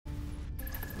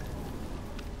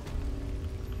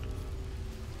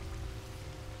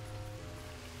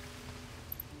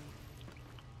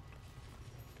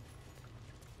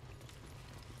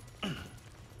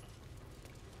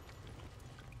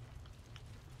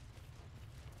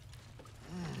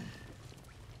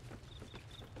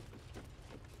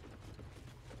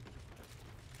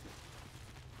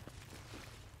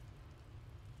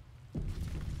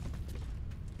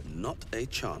Not a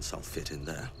chance I'll fit in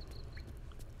there.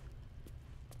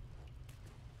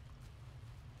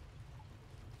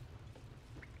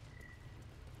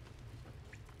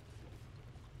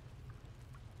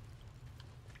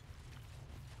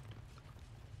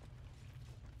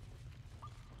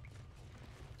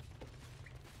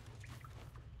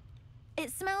 It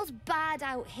smells bad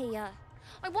out here.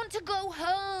 I want to go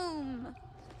home.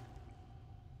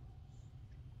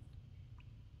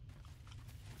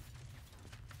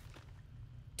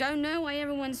 Don't know why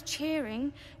everyone's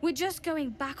cheering. We're just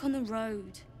going back on the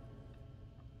road.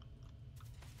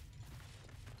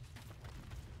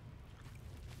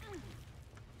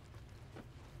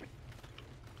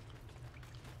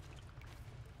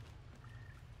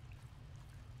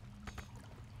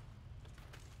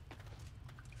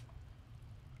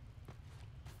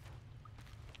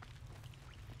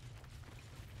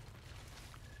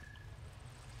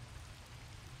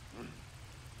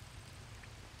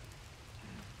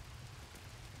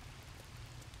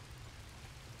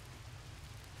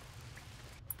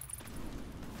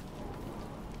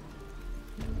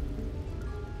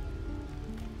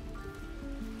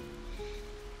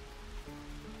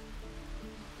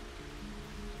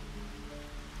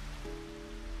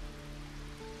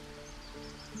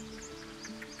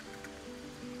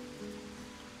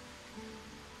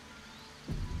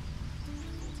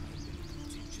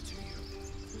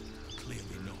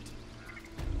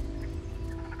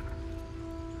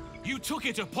 You took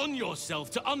it upon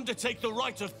yourself to undertake the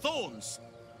Rite of Thorns.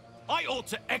 I ought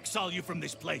to exile you from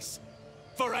this place.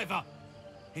 Forever.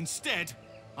 Instead,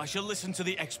 I shall listen to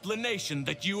the explanation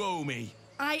that you owe me.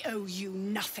 I owe you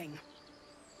nothing.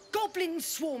 Goblins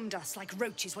swarmed us like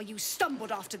roaches while you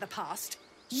stumbled after the past.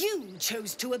 You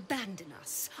chose to abandon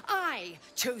us. I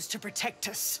chose to protect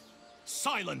us.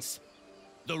 Silence!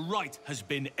 The rite has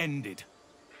been ended.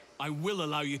 I will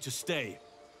allow you to stay.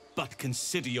 But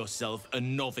consider yourself a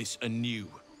novice anew.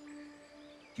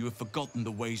 You have forgotten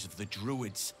the ways of the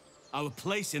Druids, our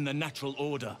place in the natural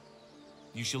order.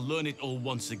 You shall learn it all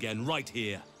once again, right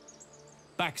here.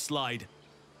 Backslide,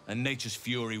 and nature's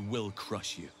fury will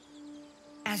crush you.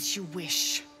 As you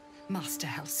wish, Master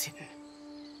Halsin.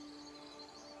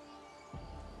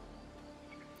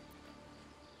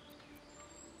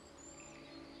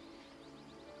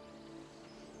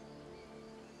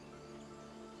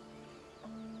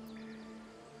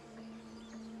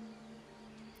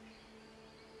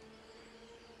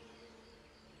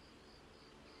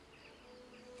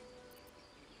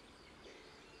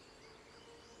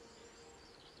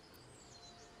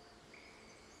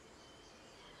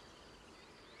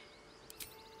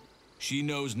 She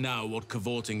knows now what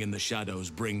cavorting in the shadows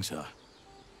brings her.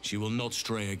 She will not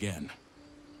stray again.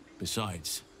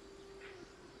 Besides,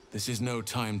 this is no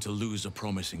time to lose a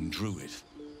promising druid.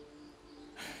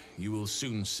 You will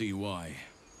soon see why.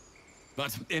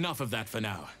 But enough of that for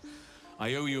now.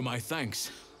 I owe you my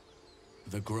thanks.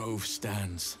 The grove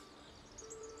stands.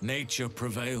 Nature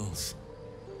prevails.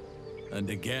 And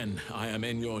again, I am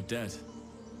in your debt.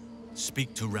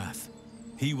 Speak to Wrath.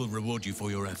 He will reward you for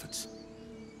your efforts.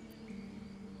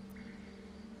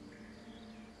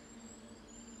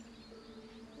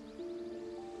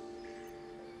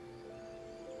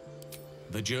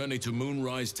 The journey to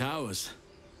Moonrise Towers,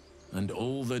 and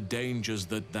all the dangers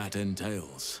that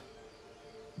entails.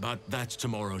 But that's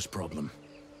tomorrow's problem.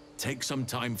 Take some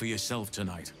time for yourself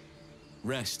tonight.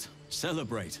 Rest,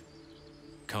 celebrate.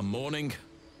 Come morning,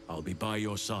 I'll be by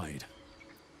your side.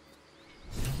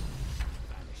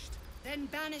 Banished. Then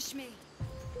banish me.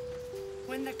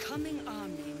 When the coming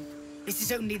army... This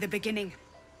is only the beginning.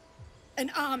 An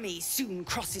army soon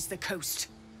crosses the coast.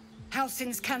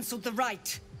 Halsin's cancelled the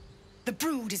rite. The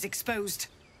brood is exposed.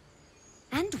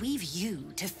 And we've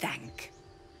you to thank.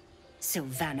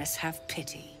 Sylvanas, have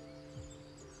pity.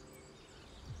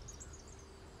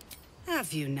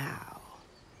 Have you now?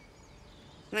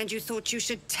 And you thought you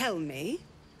should tell me?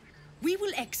 We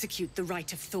will execute the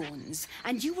Rite of Thorns,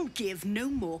 and you will give no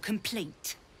more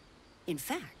complaint. In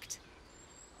fact,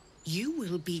 you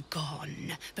will be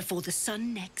gone before the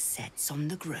sun next sets on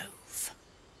the grove.